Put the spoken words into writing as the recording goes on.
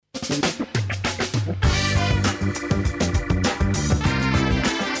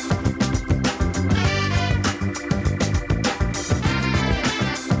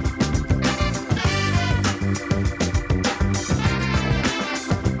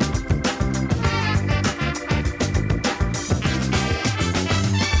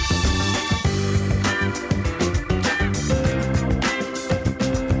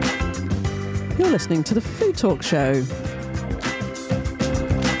Listening to the Food Talk Show.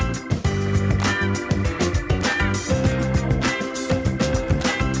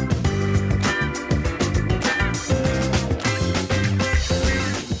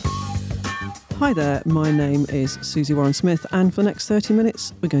 Hi there, my name is Susie Warren-Smith, and for the next 30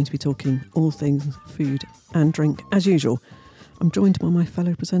 minutes we're going to be talking all things food and drink as usual. I'm joined by my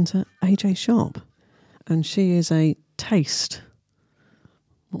fellow presenter AJ Sharp, and she is a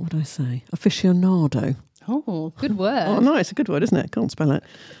what would I say? Aficionado. Oh, good word. Oh, no, it's a good word, isn't it? Can't spell it.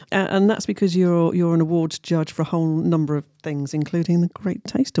 And that's because you're an awards judge for a whole number of things, including the Great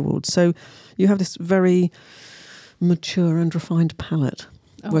Taste Awards. So you have this very mature and refined palate,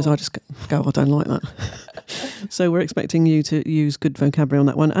 whereas I just go, I don't like that. So we're expecting you to use good vocabulary on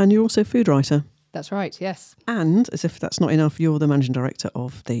that one. And you're also a food writer. That's right, yes. And, as if that's not enough, you're the managing director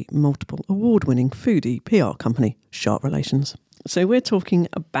of the multiple award-winning foodie PR company, Sharp Relations. So we're talking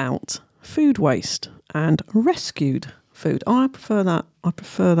about food waste and rescued food. I prefer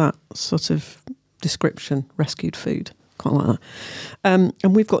that sort of description, rescued food. Quite like that.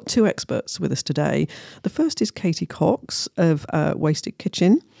 And we've got two experts with us today. The first is Katy Cox of Wasted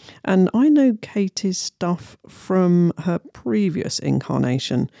Kitchen. And I know Katy's stuff from her previous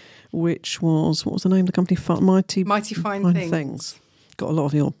incarnation, which was, what was the name of the company? Mighty Fine Things. Got a lot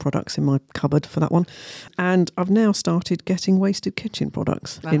of your products in my cupboard for that one. And I've now started getting Wasted Kitchen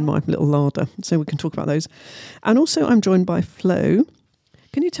products in my little larder. So we can talk about those. And also I'm joined by Flo.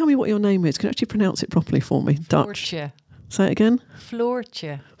 Can you tell me what your name is? Can you actually pronounce it properly for me? Dutch. Floortje. Say it again.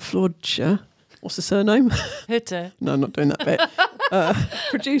 Floortje. Floortje. What's the surname? Hoette. No, I'm not doing that bit.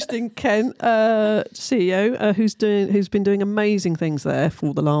 Produced in Kent, CEO, who's been doing amazing things there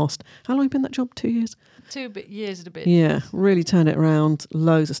for the last, how long have you been in that job? 2 years? 2 years and a bit. Yeah, really turn it around.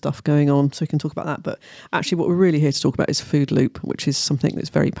 Loads of stuff going on, so we can talk about that. But actually what we're really here to talk about is FoodLoop, which is something that's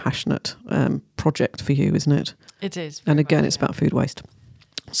very passionate project for you, isn't it? It is. And again, it's about food waste.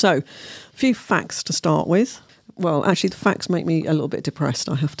 So, a few facts to start with. Well, actually, the facts make me a little bit depressed,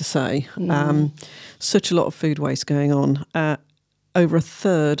 I have to say. Such a lot of food waste going on. Over a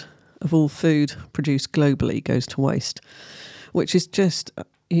third of all food produced globally goes to waste, which is just,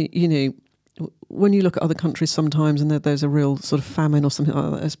 when you look at other countries sometimes and there's a real sort of famine or something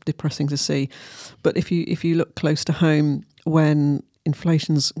like that, it's depressing to see. But if you look close to home, when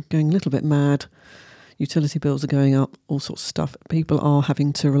inflation's going a little bit mad, utility bills are going up, all sorts of stuff, people are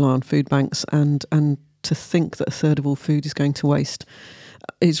having to rely on food banks, and to think that a third of all food is going to waste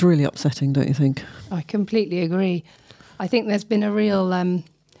is really upsetting, don't you think? I completely agree. I think there's been a real...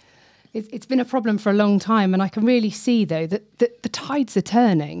 It's been a problem for a long time, and I can really see, though, that the tides are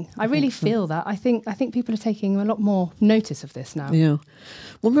turning. I really feel that. I think people are taking a lot more notice of this now. Yeah.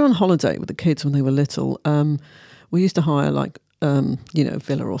 When we were on holiday with the kids when they were little, we used to hire a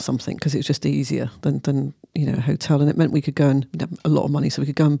villa or something because it was just easier than a hotel, and it meant we could go and have a lot of money, so we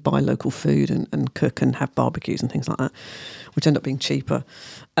could go and buy local food and cook and have barbecues and things like that, which ended up being cheaper.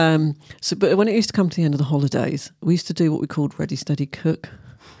 But when it used to come to the end of the holidays, we used to do what we called ready, steady, cook.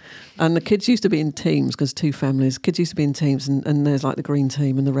 And the kids used to be in teams, because two families, kids used to be in teams, and there's like the green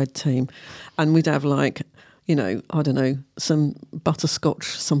team and the red team. And we'd have some butterscotch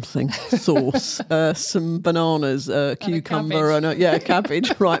something sauce, some bananas, cucumber, and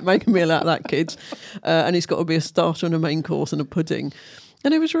cabbage. Right, make a meal out of that, kids. And it's got to be a starter and a main course and a pudding.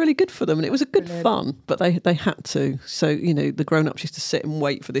 And it was really good for them, and it was a good fun, but they had to. So, the grown-ups used to sit and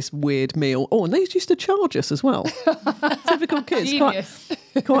wait for this weird meal. Oh, and they used to charge us as well. Typical kids.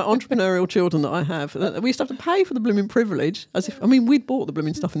 Quite entrepreneurial children that I have. We used to have to pay for the blooming privilege, we'd bought the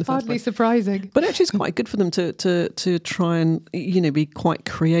blooming stuff in the first place. Hardly surprising. But actually it's quite good for them to try and, be quite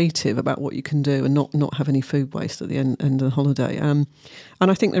creative about what you can do and not have any food waste at the end of the holiday. And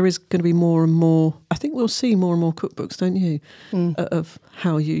I think there is going to be more and more, I think we'll see more and more cookbooks, don't you, of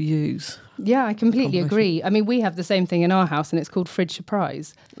how you use. Yeah, I completely agree. We have the same thing in our house, and it's called Fridge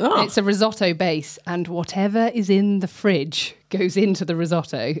Surprise. Oh. It's a risotto base, and whatever is in the fridge goes into the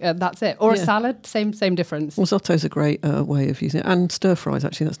risotto. That's it. Or a salad, same difference. Risotto's a great way of using it. And stir fries,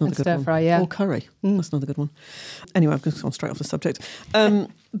 actually, that's another good one. Stir fry, yeah. Or curry, that's another good one. Anyway, I've just gone straight off the subject.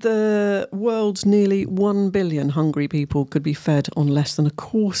 The world's nearly 1 billion hungry people could be fed on less than a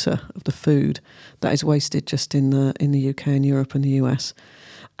quarter of the food that is wasted just in the UK and Europe and the US.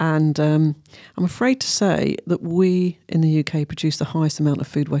 And I'm afraid to say that we in the UK produce the highest amount of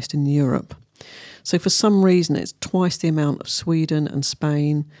food waste in Europe. So for some reason, it's twice the amount of Sweden and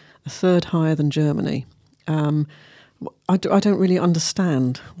Spain, a third higher than Germany. I don't really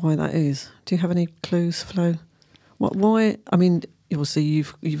understand why that is. Do you have any clues, Flo? Why? I mean, obviously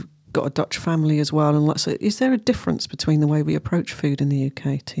you've got a Dutch family as well, and let's say, is there a difference between the way we approach food in the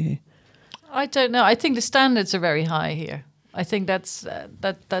UK to you? I don't know. I think the standards are very high here. I think that's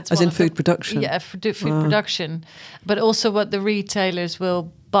as in food production. Yeah, food production, but also what the retailers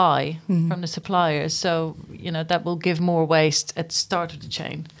will buy from the suppliers. So that will give more waste at the start of the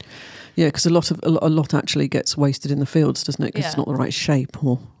chain. Yeah, because a lot actually gets wasted in the fields, doesn't it? Because it's not the right shape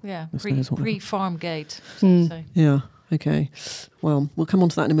or pre-farm gate. So to say. Yeah. Okay. Well, we'll come on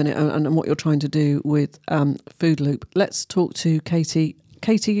to that in a minute and what you're trying to do with FoodLoop. Let's talk to Katy.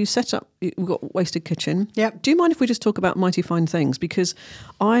 Katy, you've got Wasted Kitchen. Yep. Do you mind if we just talk about Mighty Fine Things? Because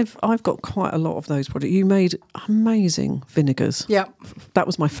I've got quite a lot of those products. You made amazing vinegars. Yep. That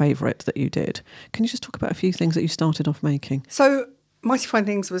was my favourite that you did. Can you just talk about a few things that you started off making? So Mighty Fine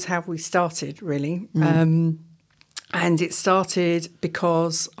Things was how we started, really. And it started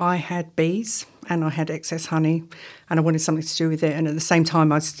because I had bees and I had excess honey and I wanted something to do with it. And at the same time,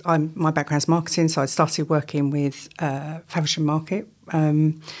 my background's marketing, so I started working with Faversham Market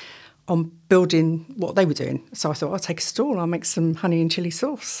on building what they were doing. So I thought, I'll take a stall, I'll make some honey and chilli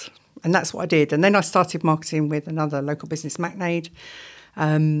sauce. And that's what I did. And then I started marketing with another local business, Macnade.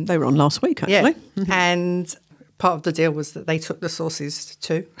 They were on last week, actually. Yeah. And part of the deal was that they took the sauces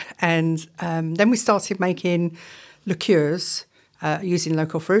too. And then we started making liqueurs using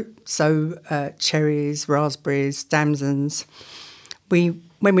local fruit, so cherries, raspberries, damsons. When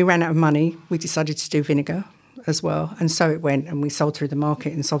we ran out of money, we decided to do vinegar as well, and so it went, and we sold through the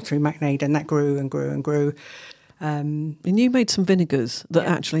market and sold through Macnade, and that grew and grew and grew. And you made some vinegars that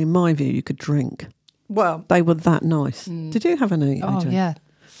actually, in my view, you could drink. Well, they were that nice. Did you have any? Oh, AJ? yeah.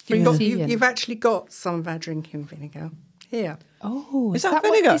 You've actually got some of our drinking vinegar here. Oh, is that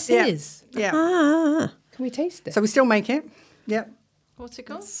vinegar? What this is? Yeah. Ah. Can we taste it? So we still make it. Yep. What's it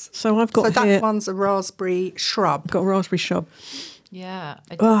called? So I've got that here, one's a raspberry shrub. Got a raspberry shrub. Yeah.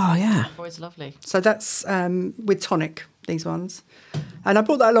 It's lovely. So that's with tonic, these ones. And I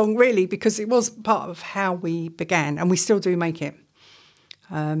brought that along really because it was part of how we began, and we still do make it.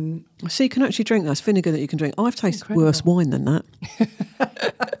 So you can actually drink that. It's vinegar that you can drink. I've tasted worse wine than that.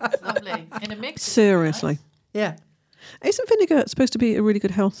 It's lovely. In a mix. Seriously. Nice. Yeah. Isn't vinegar supposed to be a really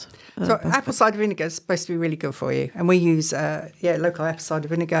good health? So apple cider vinegar is supposed to be really good for you. And we use local apple cider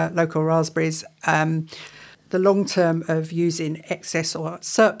vinegar, local raspberries. The long term of using excess or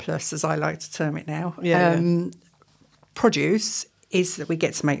surplus, as I like to term it now, produce is that we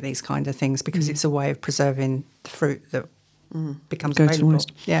get to make these kind of things because it's a way of preserving the fruit that becomes available.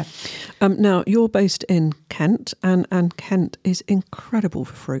 Yeah. Now, you're based in Kent, and Kent is incredible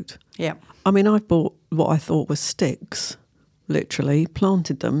for fruit. Yeah. I mean, I've bought what I thought were sticks, literally,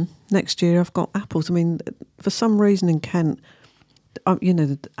 planted them. Next year I've got apples. I mean, for some reason in Kent,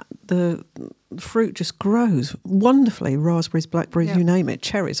 the fruit just grows wonderfully. Raspberries, blackberries, you name it.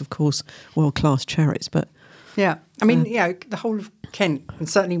 Cherries, of course, world-class cherries. But yeah, I mean, the whole of Kent, and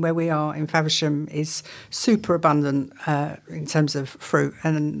certainly where we are in Faversham, is super abundant in terms of fruit.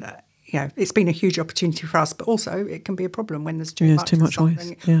 And it's been a huge opportunity for us, but also it can be a problem when there's too much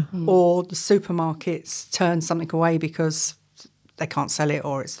waste. Yeah. Or the supermarkets turn something away because they can't sell it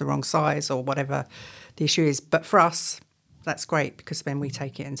or it's the wrong size or whatever the issue is. But for us, that's great because then we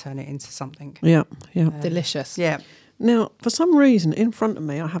take it and turn it into something. Yeah. Delicious. Yeah. Now, for some reason, in front of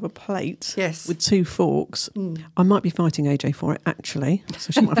me, I have a plate with 2 forks. I might be fighting AJ for it, actually,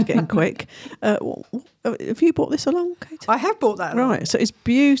 so she might have to get in quick. Have you brought this along, Katy? I have brought that along. Right, so it's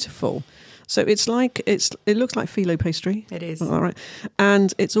beautiful. So it looks like phyllo pastry. It is. All right.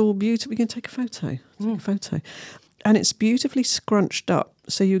 And it's all beautiful. You can take a photo. And it's beautifully scrunched up.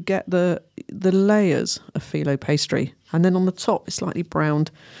 So you get the layers of phyllo pastry. And then on the top, it's slightly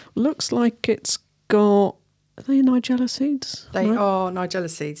browned. Looks like it's got... Are they Nigella seeds? They are Nigella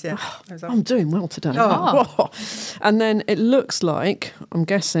seeds, yeah. I'm doing well today. Oh. And then it looks like, I'm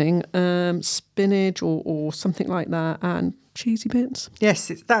guessing, spinach or something like that, and cheesy bits.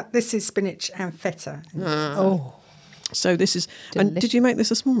 Yes, this is spinach and feta. So this is... Delicious. And did you make this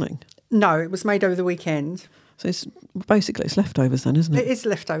this morning? No, it was made over the weekend. So it's leftovers then, isn't it? It is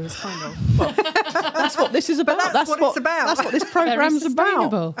leftovers, kind of. Well, that's what this is about. That's what it's about. That's what this programme's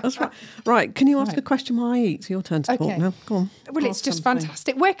about. That's right. Right, can you ask a question while I eat? It's your turn to talk now. Go on. Well, it's just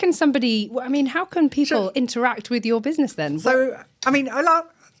fantastic. Where can how can people interact with your business then? So, I mean,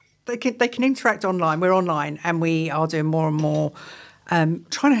 they can interact online. We're online and we are doing more and more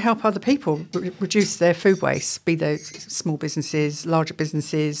trying to help other people reduce their food waste, be those small businesses, larger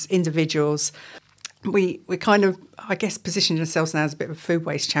businesses, individuals. We kind of, I guess, positioned ourselves now as a bit of food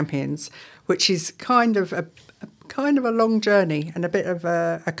waste champions, which is kind of a long journey and a bit of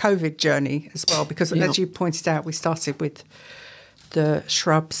a COVID journey as well, because as you pointed out, we started with the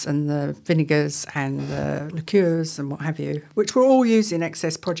shrubs and the vinegars and the liqueurs and what have you, which were all used in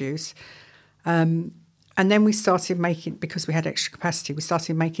excess produce. And then we started making, because we had extra capacity, we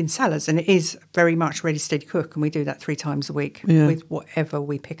started making salads, and it is very much ready, steady cook, and we do that 3 times a week with whatever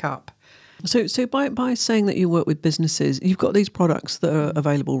we pick up. So by saying that you work with businesses, you've got these products that are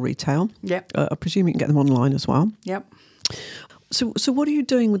available retail. Yep. I presume you can get them online as well. Yep. So what are you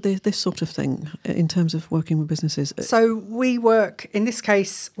doing with this sort of thing in terms of working with businesses? So we work, in this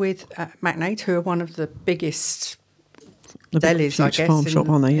case, with Magnate, who are one of the biggest delis, I guess, farm shop,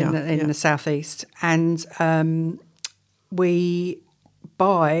 aren't they? in the southeast. And we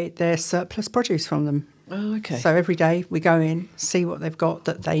buy their surplus produce from them. Oh, okay. So every day we go in, see what they've got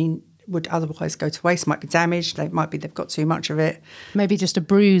that they would otherwise go to waste. Might be damaged, might be they've got too much of it. Maybe just a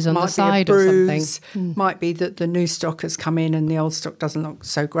bruise on the side or something. Might be that the new stock has come in and the old stock doesn't look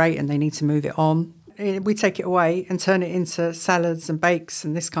so great and they need to move it on. We take it away and turn it into salads and bakes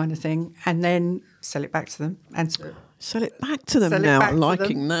and this kind of thing, and then sell it back to them. Sell it back to them now. I'm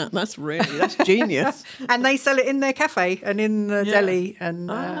liking that. That's genius. And they sell it in their cafe and in the deli and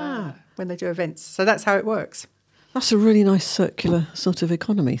when they do events. So that's how it works. That's a really nice circular sort of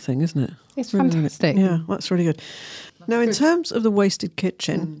economy thing, isn't it? It's fantastic. Yeah, that's really good. Now, in terms of the wasted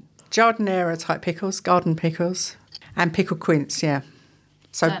kitchen... Jardinera type pickles, garden pickles, and pickled quince,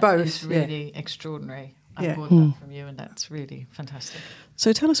 So that both. Is really extraordinary. I bought that from you, and that's really fantastic.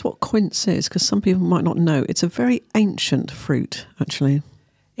 So tell us what quince is, because some people might not know. It's a very ancient fruit, actually.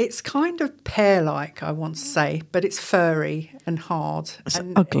 It's kind of pear-like, I want to say, but it's furry and hard. It's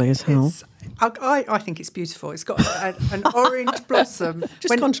ugly as hell. I think it's beautiful. It's got an orange blossom.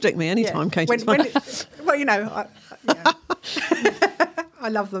 Just contradict me anytime, Katy. I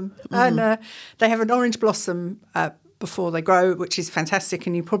love them. And they have an orange blossom before they grow, which is fantastic.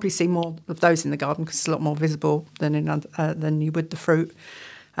 And you probably see more of those in the garden because it's a lot more visible than you would the fruit.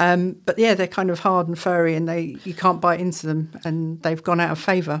 But they're kind of hard and furry, and you can't bite into them, and they've gone out of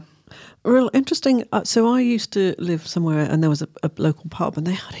favour. Real interesting. So I used to live somewhere, and there was a local pub, and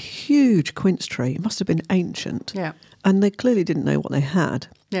they had a huge quince tree. It must have been ancient. Yeah. And they clearly didn't know what they had.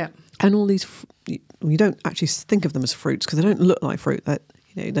 Yeah. And all these, you don't actually think of them as fruits because they don't look like fruit.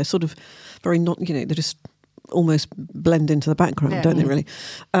 They're sort of very they're just almost blend into the background, don't they, really?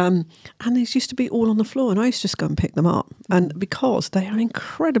 And these used to be all on the floor, and I used to just go and pick them up. And because they are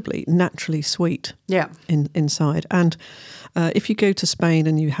incredibly naturally sweet inside. And if you go to Spain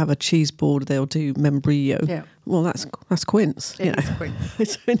and you have a cheese board, they'll do membrillo. Yeah. Well, that's quince. It's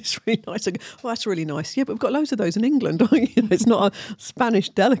quince. It's really nice. Well, that's really nice. Yeah, but we've got loads of those in England. It's not a Spanish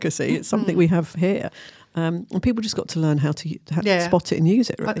delicacy. It's something we have here. And people just got to learn how to spot it and use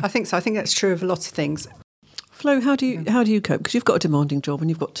it, really. I think so. I think that's true of a lot of things. Flo, how do you cope? Because you've got a demanding job and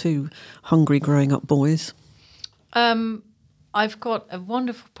you've got 2 hungry growing up boys. I've got a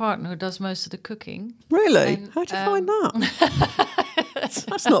wonderful partner who does most of the cooking. Really? How'd you find that?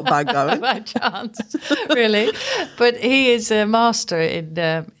 That's not bad going. By chance, really. But he is a master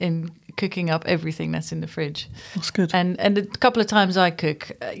in cooking up everything that's in the fridge. That's good. And a couple of times I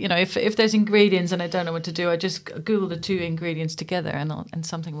cook. If there's ingredients and I don't know what to do, I just Google the 2 ingredients together and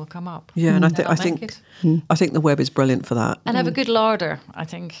something will come up. Yeah, and I think the web is brilliant for that. And have a good larder, I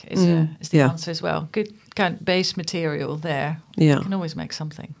think, is the answer as well. Good kind of base material there. Yeah. You can always make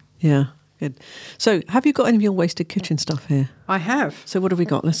something. Yeah. Good. So, have you got any of your wasted kitchen stuff here? I have. So, what have we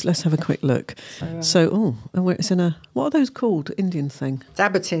got? Let's have a quick look. So, it's in a, what are those called? Indian thing.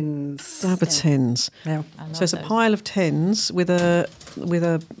 Dabba tins. Dabba tins. Yeah. So it's a pile of tins with a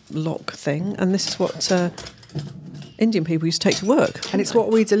lock thing, and this is what Indian people used to take to work. And it's what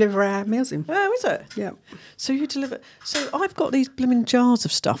we deliver our meals in. Oh, is it? Yeah. So you deliver. So I've got these blooming jars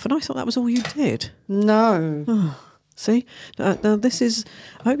of stuff, and I thought that was all you did. No. Oh. See, now this is.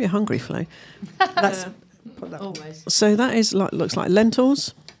 I hope you're hungry, Flo. That's always. So that is looks like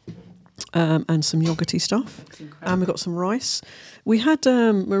lentils, and some yogurty stuff, and we've got some rice. We had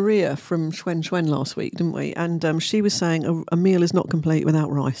Maria from Shwen last week, didn't we? And she was saying a meal is not complete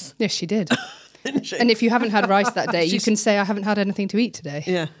without rice. Yes, she did. And if you haven't had rice that day, you can say, I haven't had anything to eat today.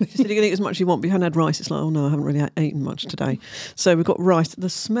 Yeah. She said, you can eat as much as you want, but if you haven't had rice, it's like, oh no, I haven't really eaten much today. So we've got rice. The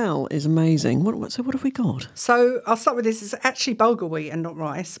smell is amazing. So what have we got? So I'll start with this. It's actually bulgur wheat and not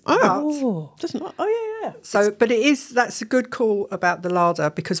rice. Oh, yeah. So, but that's a good call about the larder,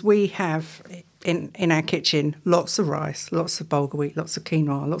 because we have in our kitchen lots of rice, lots of bulgur wheat, lots of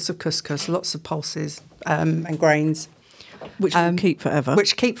quinoa, lots of couscous, lots of pulses and grains. Which will keep forever.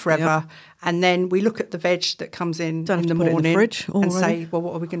 Yep. And then we look at the veg that comes in Don't have the to put it in the morning fridge and already. say, well,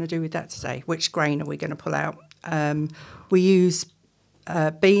 what are we going to do with that today? Which grain are we going to pull out? We use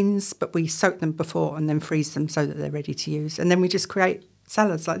beans, but we soak them before and then freeze them so that they're ready to use. And then we just create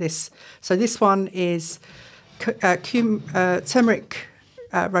salads like this. So this one is turmeric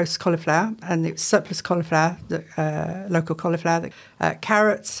roast cauliflower, and it's surplus cauliflower, local cauliflower,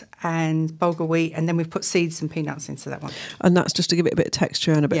 carrots and bulgur wheat, and then we've put seeds and peanuts into that one. And that's just to give it a bit of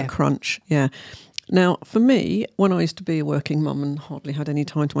texture and a bit of crunch. Yeah. Now, for me, when I used to be a working mum and hardly had any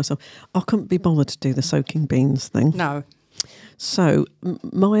time to myself, I couldn't be bothered to do the soaking beans thing. No. So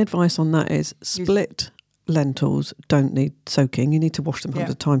my advice on that is split lentils don't need soaking. You need to wash them at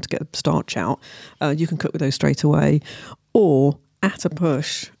a time to get the starch out. You can cook with those straight away. Or at a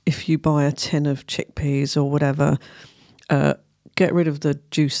push, if you buy a tin of chickpeas or whatever, get rid of the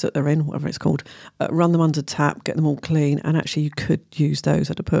juice that they're in, whatever it's called, run them under tap, get them all clean, and actually you could use those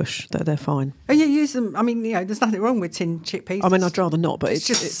at a push. They're fine. Oh, yeah, use them. I mean, there's nothing wrong with tin chickpeas. I mean, I'd rather not, but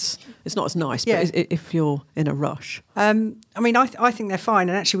it's not as nice. Yeah. But if you're in a rush, I mean, I think they're fine,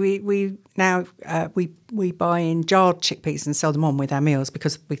 and actually we now buy in jarred chickpeas and sell them on with our meals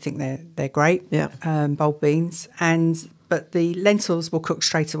because we think they're great. Yeah. Bulb beans but the lentils will cook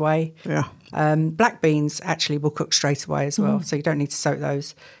straight away. Yeah. Black beans actually will cook straight away as well, so you don't need to soak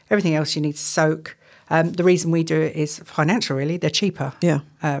those. Everything else you need to soak. The reason we do it is financial, really. They're cheaper,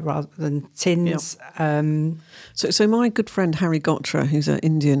 rather than tins. Yeah. So my good friend Harry Gotra, who's an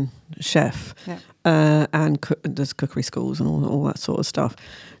Indian chef and does cookery schools and all that sort of stuff,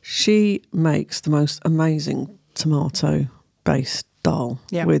 she makes the most amazing tomato-based dal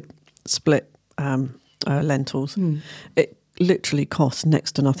with split lentils. It literally costs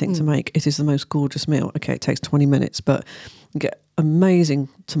next to nothing to make. It is the most gorgeous meal. Okay, it takes 20 minutes, but you get amazing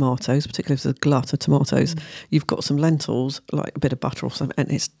tomatoes, particularly if there's a glut of tomatoes. You've got some lentils, like a bit of butter or something,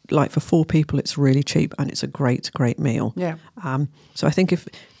 and it's like for 4 people, it's really cheap and it's a great meal. Yeah. So I think if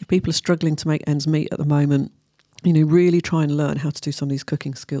people are struggling to make ends meet at the moment, really try and learn how to do some of these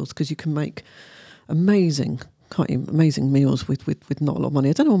cooking skills, because you can make amazing meals with not a lot of money.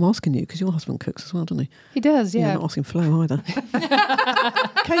 I don't know why I'm asking you, because your husband cooks as well, doesn't he? He does, yeah. You're not asking Flo either.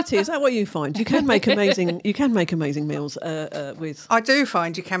 Katy, is that what you find? You can make amazing meals with. I do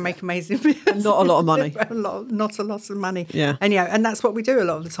find you can make amazing meals. Not a lot of money. Not a lot of money. Yeah. And that's what we do a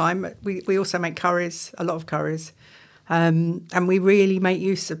lot of the time. We also make curries, a lot of curries. And we really make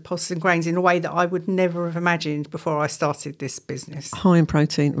use of pulses and grains in a way that I would never have imagined before I started this business. High in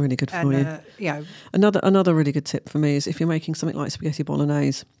protein, really good for you. Another really good tip for me is if you're making something like spaghetti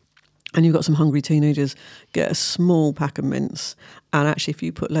bolognese and you've got some hungry teenagers, get a small pack of mince, and actually if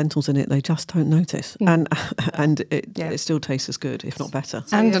you put lentils in it, they just don't notice. And it still tastes as good, if not better.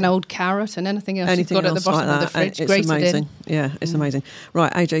 And an old carrot and anything else you've got at the bottom of the fridge, it's grated amazing. in. Yeah, it's amazing.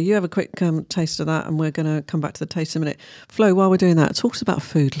 Right, AJ, you have a quick taste of that, and we're going to come back to the taste in a minute. Flo, while we're doing that, talk to us about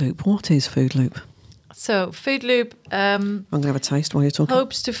FoodLoop. What is FoodLoop? So FoodLoop I'm going to have a taste while you're talking.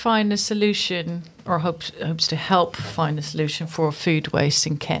 hopes to find a solution, or hopes to help find a solution for food waste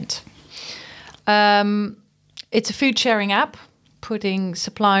in Kent. It's a food sharing app, putting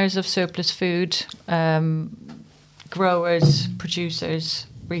suppliers of surplus food, growers, producers,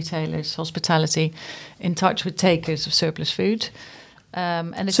 retailers, hospitality, in touch with takers of surplus food.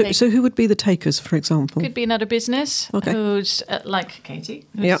 And so who would be the takers, for example? Could be another business who's like Katy,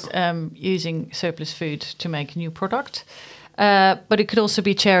 who's using surplus food to make a new product. But it could also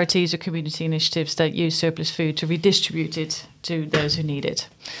be charities or community initiatives that use surplus food to redistribute it to those who need it.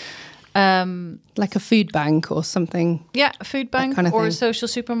 Like a food bank or something. Yeah, a food bank kind of or thing. a social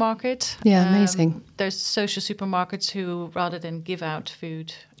supermarket. Yeah, amazing. There's social supermarkets who, rather than give out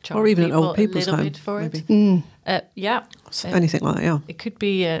food, charge Or even an people old people's a little home, bit for maybe. it. Anything like that, yeah. It could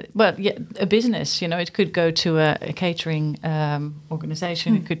be, a business. It could go to a catering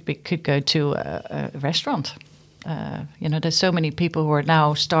organization. It could go to a restaurant. There's so many people who are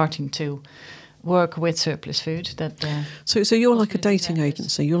now starting to work with surplus food. So you're like a dating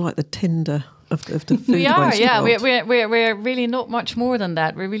agency. You're like the Tinder of the food we are, waste yeah. world. We're really not much more than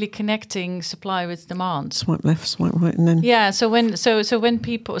that. We're really connecting supply with demand. Swipe left, swipe right, and then So when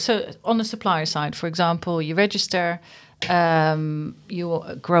people on the supplier side, for example, you register,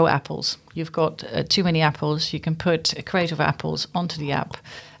 you grow apples. You've got too many apples. You can put a crate of apples onto the app,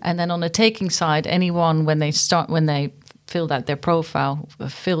 and then on the taking side, anyone when they filled out their profile,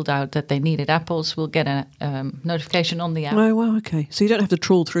 filled out that they needed apples, will get a notification on the app. Oh, wow, okay. So you don't have to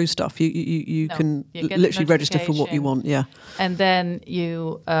trawl through stuff. You No, can you get literally the register for what you want, yeah. And then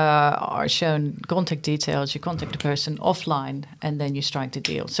you are shown contact details, you contact the person offline, and then you strike the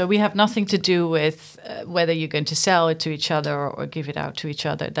deal. So we have nothing to do with whether you're going to sell it to each other or give it out to each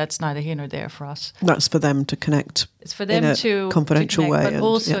other. That's neither here nor there for us. That's for them to connect. It's for them to confidential connect, way. but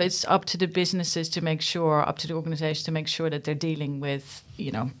also it's up to the businesses to make sure, up to the organization to make sure that they're dealing with,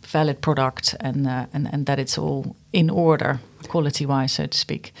 valid product and that it's all in order, quality-wise, so to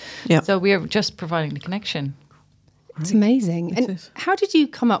speak. Yeah. So we are just providing the connection. It's amazing. It And is. how did you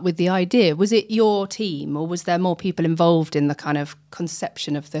come up with the idea? Was it your team, or was there more people involved in the kind of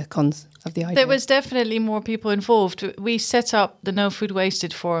conception of the idea? There was definitely more people involved. We set up the No Food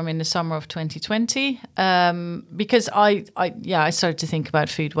Wasted Forum in the summer of 2020 because I started to think about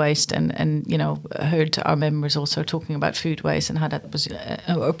food waste and heard our members also talking about food waste and how that was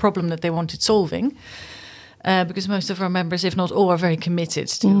a problem that they wanted solving because most of our members, if not all, are very committed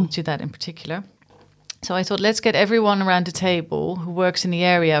to that in particular. So I thought, let's get everyone around the table who works in the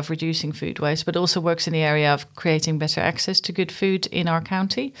area of reducing food waste, but also works in the area of creating better access to good food in our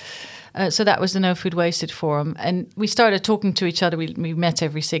county. So that was the No Food Wasted Forum. And we started talking to each other. We met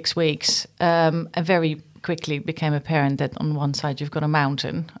every 6 weeks and very quickly became apparent that on one side you've got a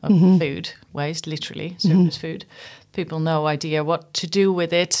mountain of food waste, literally, surplus food. People no idea what to do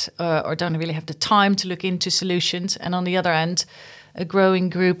with it or don't really have the time to look into solutions. And on the other hand, a growing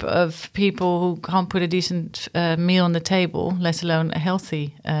group of people who can't put a decent meal on the table, let alone a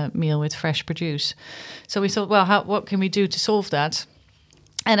healthy meal with fresh produce. So we thought, well, what can we do to solve that?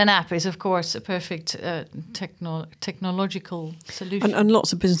 And an app is, of course, a perfect technological solution. And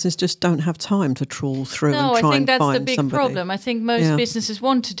lots of businesses just don't have time to trawl through and try and find somebody. No, I think that's the big problem. I think most businesses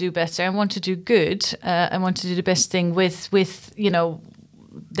want to do better and want to do good and want to do the best thing with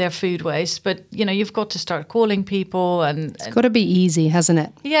their food waste, but you've got to start calling people and it's got to be easy, hasn't it?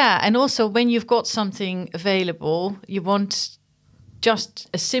 Yeah, and also when you've got something available, you want just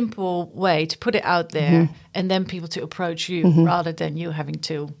a simple way to put it out there and then people to approach you rather than you having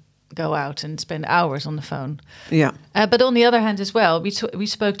to go out and spend hours on the phone. Yeah. But on the other hand as well, we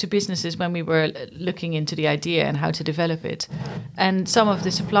spoke to businesses when we were looking into the idea and how to develop it. And some of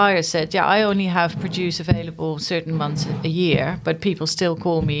the suppliers said, I only have produce available certain months a year, but people still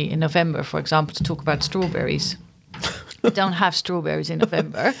call me in November, for example, to talk about strawberries. I don't have strawberries in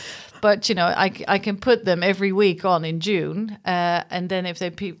November. But I can put them every week on in June, and then if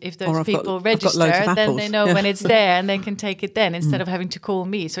those people register, then they know when it's there and they can take it then instead of having to call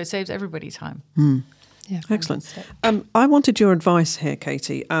me. So it saves everybody time. Yeah, excellent. I wanted your advice here,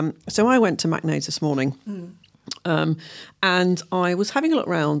 Katy. So I went to McNade's this morning, and I was having a look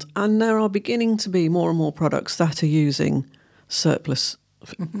around, and there are beginning to be more and more products that are using surplus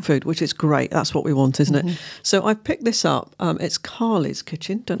food, which is great. That's what we want, isn't it? So I've picked this up. It's Carly's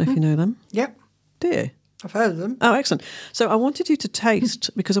Kitchen. Don't know if you know them. Yep. Do you? I've heard of them. Oh, excellent. So I wanted you to taste,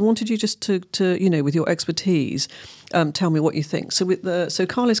 because I wanted you just to with your expertise, tell me what you think. So so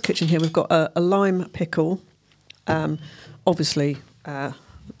Carly's Kitchen here, we've got a lime pickle. Obviously,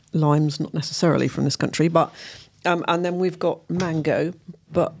 lime's not necessarily from this country, but and then we've got mango,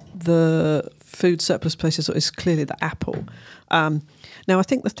 but the food surplus place is clearly the apple. Now, I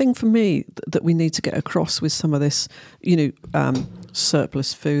think the thing for me that we need to get across with some of this,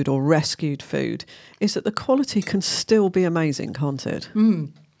 surplus food or rescued food is that the quality can still be amazing, can't it?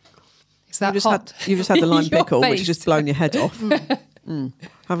 Is that You just had the lime Your pickle, which face. has just blown your head off.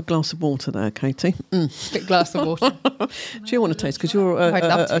 Have a glass of water there, Katy. Big glass of water. Do you want to taste? Because you're I'd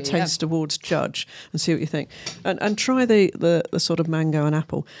love a to, taste awards judge, and see what you think. And try the sort of mango and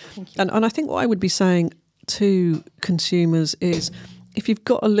apple. And I think what I would be saying to consumers is, if you've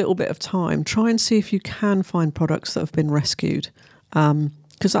got a little bit of time, try and see if you can find products that have been rescued,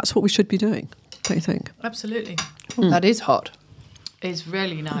 because that's what we should be doing. Don't you think? Absolutely. That is hot. It's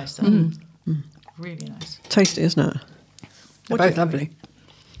really nice, though. Really nice. Tasty, isn't it? They're both lovely.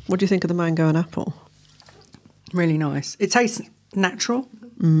 What do you think of the mango and apple? Really nice. It tastes natural.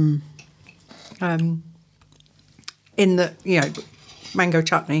 In the mango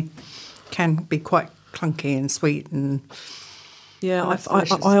chutney can be quite clunky and sweet and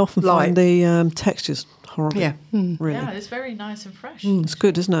I often find the textures horrible. Yeah. Really. Yeah, it's very nice and fresh. It's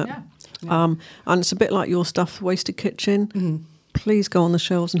good, isn't it? Yeah. And it's a bit like your stuff, Wasted Kitchen. Please go on the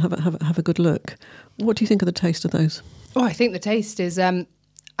shelves and have a good look. What do you think of the taste of those? Oh, I think the taste is.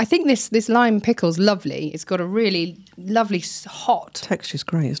 I think this lime pickle's lovely. It's got a really lovely hot Texture's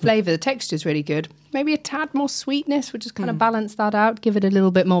great, isn't it? flavour. The texture's really good. Maybe a tad more sweetness would just kind of balance that out, give it a little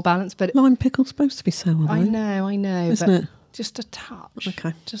bit more balance. But Lime pickle's supposed to be sour, though. I know. Isn't but it? just a touch.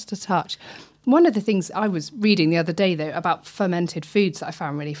 Okay. Just a touch. One of the things I was reading the other day, though, about fermented foods that I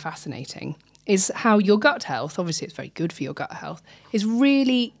found really fascinating is how your gut health, obviously it's very good for your gut health, is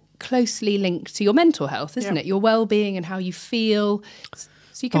really closely linked to your mental health, isn't it? Your well-being and how you feel.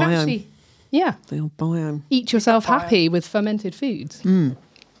 So you can Biome. actually, The old biome. eat yourself happy with fermented foods.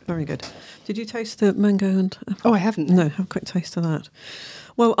 Very good. Did you taste the mango and apple? Oh, I haven't. No, have a quick taste of that.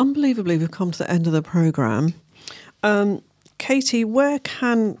 Well, unbelievably, we've come to the end of the programme. Katy, where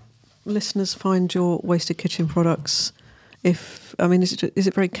can listeners find your wasted kitchen products? Is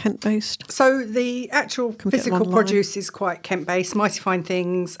it very Kent-based? So the actual Can we get them physical online? produce is quite Kent-based. Mighty Fine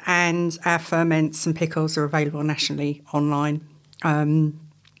Things and our ferments and pickles are available nationally online.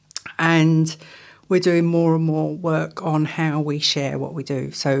 And we're doing more and more work on how we share what we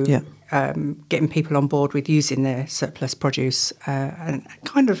do. So getting people on board with using their surplus produce and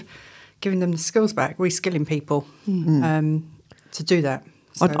kind of giving them the skills back, reskilling people to do that.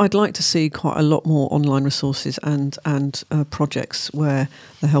 So. I'd like to see quite a lot more online resources and projects where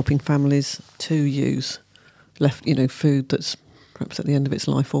they're helping families to use food that's perhaps at the end of its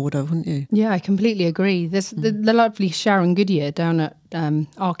life or whatever, wouldn't you? Yeah, I completely agree. There's the lovely Sharon Goodyear down at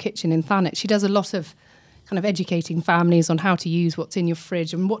our kitchen in Thanet. She does a lot of kind of educating families on how to use what's in your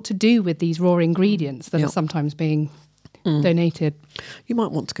fridge and what to do with these raw ingredients that are sometimes being donated. You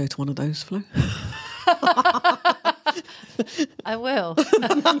might want to go to one of those, Flo. I will.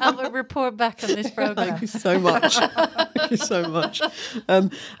 I will report back on this programme. Thank you so much. Thank you so much.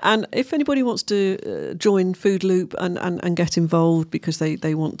 And if anybody wants to join FoodLoop and get involved because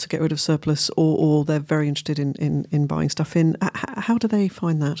they want to get rid of surplus or they're very interested in buying stuff in, how do they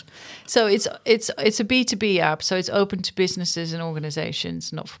find that? So it's a B2B app, so it's open to businesses and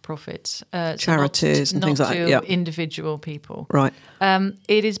organisations, not for profits, charities and things like that. Not to individual people. Right.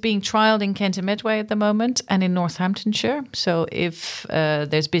 It is being trialled in Kent and Medway at the moment and in Northamptonshire. So if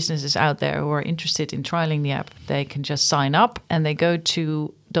there's businesses out there who are interested in trialling the app, they can just sign up and they go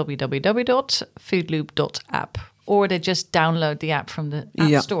to www.foodloop.app. Or they just download the app from the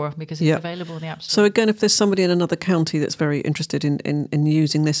App Store because it's available in the App Store. So again, if there's somebody in another county that's very interested in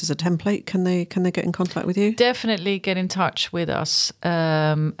using this as a template, can they get in contact with you? Definitely get in touch with us,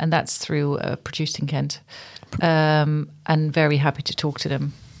 and that's through Produced in Kent. And very happy to talk to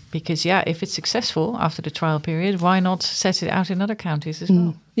them. Because, if it's successful after the trial period, why not set it out in other counties as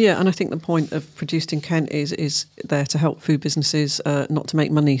well? Yeah, and I think the point of Produced in Kent is there to help food businesses, not to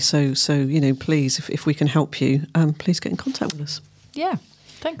make money. So please, if we can help you, please get in contact with us. Yeah,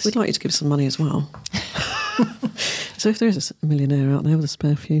 thanks. We'd like you to give us some money as well. So if there is a millionaire out there with a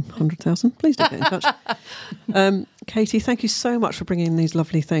spare few 100,000, please do get in touch. Katy, thank you so much for bringing in these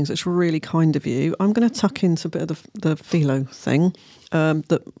lovely things. It's really kind of you. I'm going to tuck into a bit of the phyllo thing.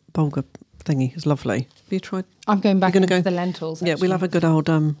 That bulgur thingy is lovely. Have you tried? I'm going back into the lentils. Yeah, we'll have a good old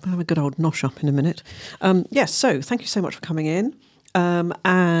nosh up in a minute. Yes, so thank you so much for coming in.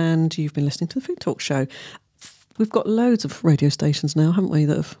 And you've been listening to the Food Talk Show. We've got loads of radio stations now, haven't we,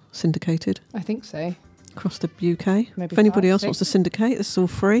 that have syndicated? I think so. Across the UK. Maybe if anybody 5, else 6. wants to syndicate, this is all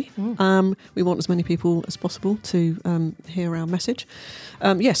free. We want as many people as possible to hear our message.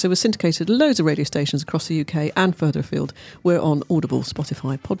 So we're syndicated loads of radio stations across the UK and further afield. We're on Audible,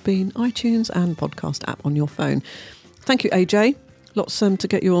 Spotify, Podbean, iTunes and podcast app on your phone. Thank you, AJ. Lots to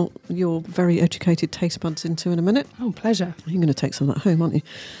get your very educated taste buds into in a minute. Oh, pleasure. You're going to take some of that home, aren't you?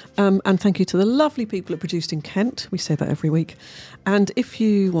 And thank you to the lovely people at Produced in Kent. We say that every week. And if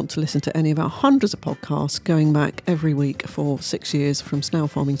you want to listen to any of our hundreds of podcasts going back every week for 6 years from snail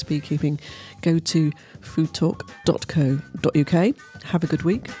farming to beekeeping, go to foodtalk.co.uk. Have a good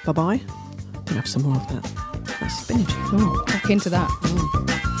week. Bye-bye. We'll have some more of that spinach. Back into that.